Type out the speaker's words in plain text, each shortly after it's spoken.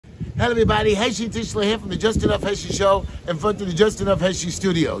Hello everybody, Heshy Tishler here from the Just Enough Heshy Show in front of the Just Enough Heshy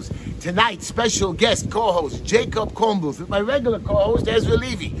Studios. Tonight, special guest co-host Jacob Kornbluh with my regular co-host Ezra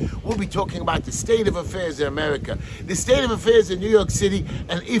Levy. We'll be talking about the state of affairs in America, the state of affairs in New York City,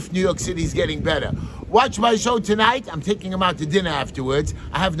 and if New York City is getting better. Watch my show tonight. I'm taking him out to dinner afterwards.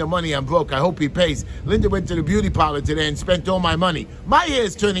 I have no money, I'm broke. I hope he pays. Linda went to the beauty parlor today and spent all my money. My hair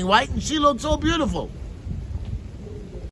is turning white and she looks so beautiful.